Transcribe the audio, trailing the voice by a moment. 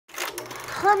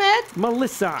Kermit.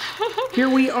 Melissa, here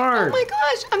we are. Oh my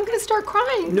gosh, I'm gonna start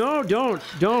crying. No, don't.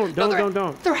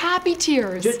 They're happy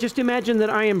tears. Just imagine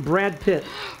that I am Brad Pitt.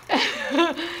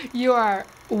 You are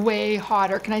way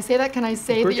hotter. Can I say that? Can I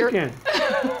say that you're... Of course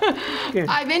you can.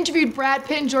 I've interviewed Brad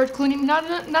Pitt and George Clooney.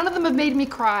 None of them have made me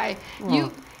cry.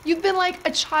 Oh. You've been like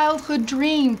a childhood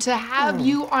dream to have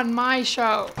you on my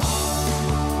show.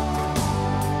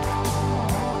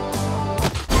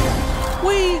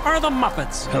 We are the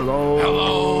Muppets. Hello.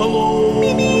 Hello.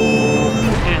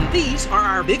 And these are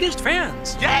our biggest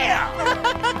fans. Yeah!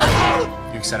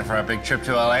 You excited for our big trip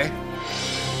to LA?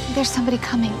 There's somebody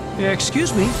coming.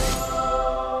 Excuse me.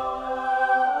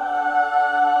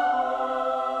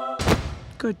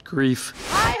 Good grief.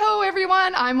 Hi-ho,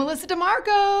 everyone. I'm Melissa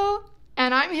DiMarco,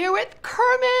 and I'm here with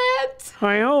Kermit.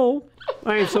 Hi-ho.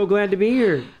 I am so glad to be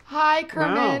here. Hi,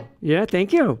 Kermit. Wow. Yeah,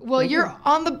 thank you. Well, you're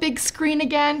on the big screen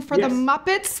again for Yes. the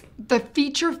Muppets, the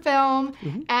feature film.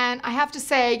 And I have to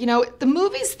say, you know, the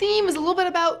movie's theme is a little bit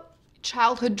about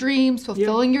childhood dreams,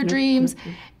 fulfilling your dreams,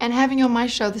 and having you on my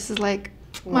show. This is like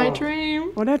my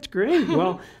dream. Well, that's great.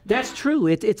 Well, that's true.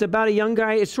 It's about a young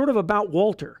guy. It's sort of about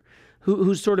Walter,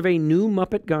 who's sort of a new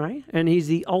Muppet guy, and he's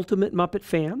the ultimate Muppet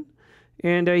fan.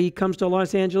 And he comes to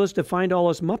Los Angeles to find all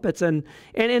us Muppets. And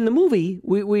in the movie,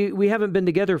 we haven't been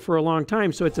together for a long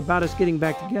time, so it's about us getting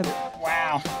back together.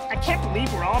 Wow, I can't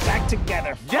believe we're all back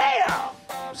together. Yeah!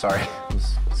 Sorry, I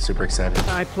was super excited.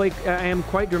 I am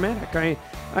quite dramatic.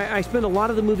 I spend a lot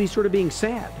of the movie sort of being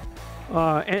sad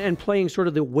and playing sort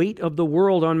of the weight of the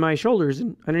world on my shoulders.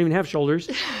 And I don't even have shoulders.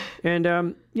 And,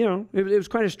 you know, it was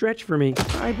quite a stretch for me.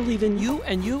 I believe in you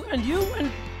and you and you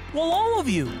and, well, all of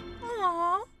you.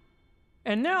 Aww.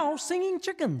 And now, singing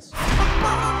chickens. A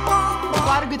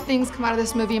lot of good things come out of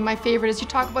this movie, and my favorite is you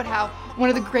talk about how one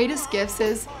of the greatest gifts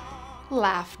is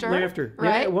laughter. Laughter.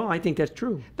 Right? Yeah, well, I think that's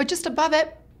true. But just above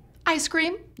it, ice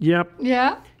cream. Yep.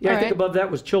 Yeah? Yeah, All I think right. above that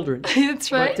was children.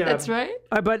 That's right, But, that's right.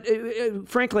 But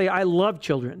frankly, I love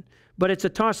children. But it's a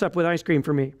toss-up with ice cream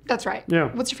for me. That's right. Yeah.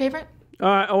 What's your favorite?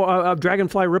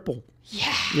 Dragonfly Ripple.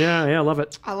 Yeah. Yeah, I love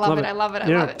it. I love it. I love it. I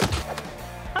Yeah. love it.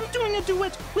 I'm doing a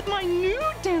duet with my new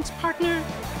dance partner.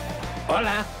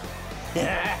 Hola.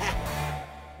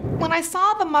 When I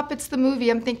saw the Muppets, the movie,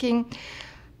 I'm thinking,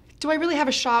 do I really have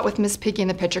a shot with Miss Piggy in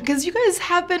the picture? Because you guys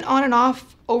have been on and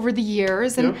off over the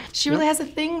years, and she really has a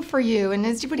thing for you. And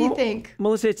what do you think?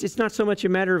 Melissa, it's not so much a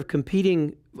matter of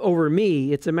competing over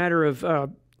me. It's a matter of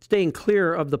staying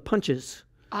clear of the punches.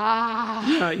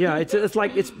 Ah. Yeah. It's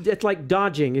like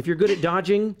dodging. If you're good at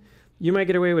dodging, you might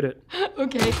get away with it.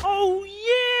 Okay. Oh,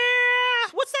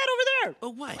 yeah! What's that over there? Oh,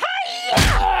 what?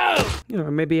 You know,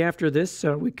 maybe after this,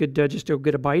 we could just go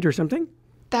get a bite or something.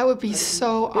 That would be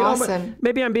so You know, awesome.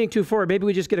 maybe I'm being too forward. Maybe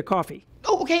we just get a coffee.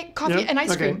 Oh, okay. Coffee Yeah? and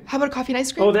ice cream. Okay. How about a coffee and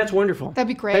ice cream? Oh, that's wonderful. That'd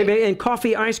be great. And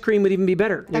coffee ice cream would even be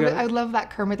better. I would love that,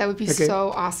 Kermit. That would be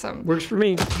so awesome. Works for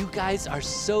me. You guys are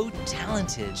so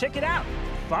talented. Check it out.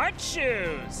 Fart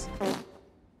shoes.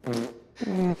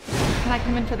 Can I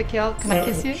come in for the kill? Can I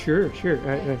kiss you? Sure.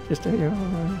 Just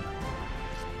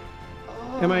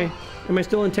Am I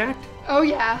still intact? Oh,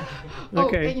 yeah.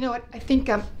 Okay. Oh, you know what? I think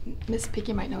Miss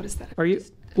Piggy might notice that. Are you?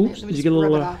 Just- Oops! let me Did you just get a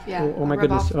little? rub it off. Yeah. Oh my I'll rub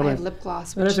goodness! off Oh, my my- lip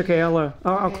gloss. Oh, that's which- okay.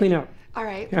 I'll clean up. All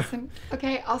right. Yeah. Listen.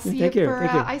 Okay. I'll see Thank you you. for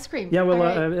Thank you. ice cream. Yeah. Well,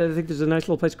 All right. I think there's a nice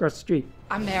little place across the street.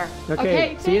 I'm there.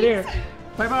 Okay. See you there. thanks.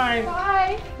 Bye bye.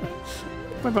 Bye.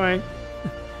 Bye bye.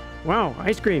 Wow,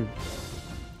 ice cream.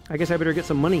 I guess I better get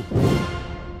some money.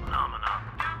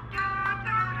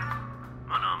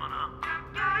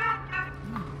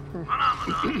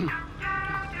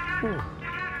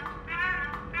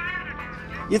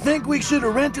 You think we should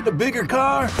have rented a bigger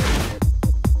car?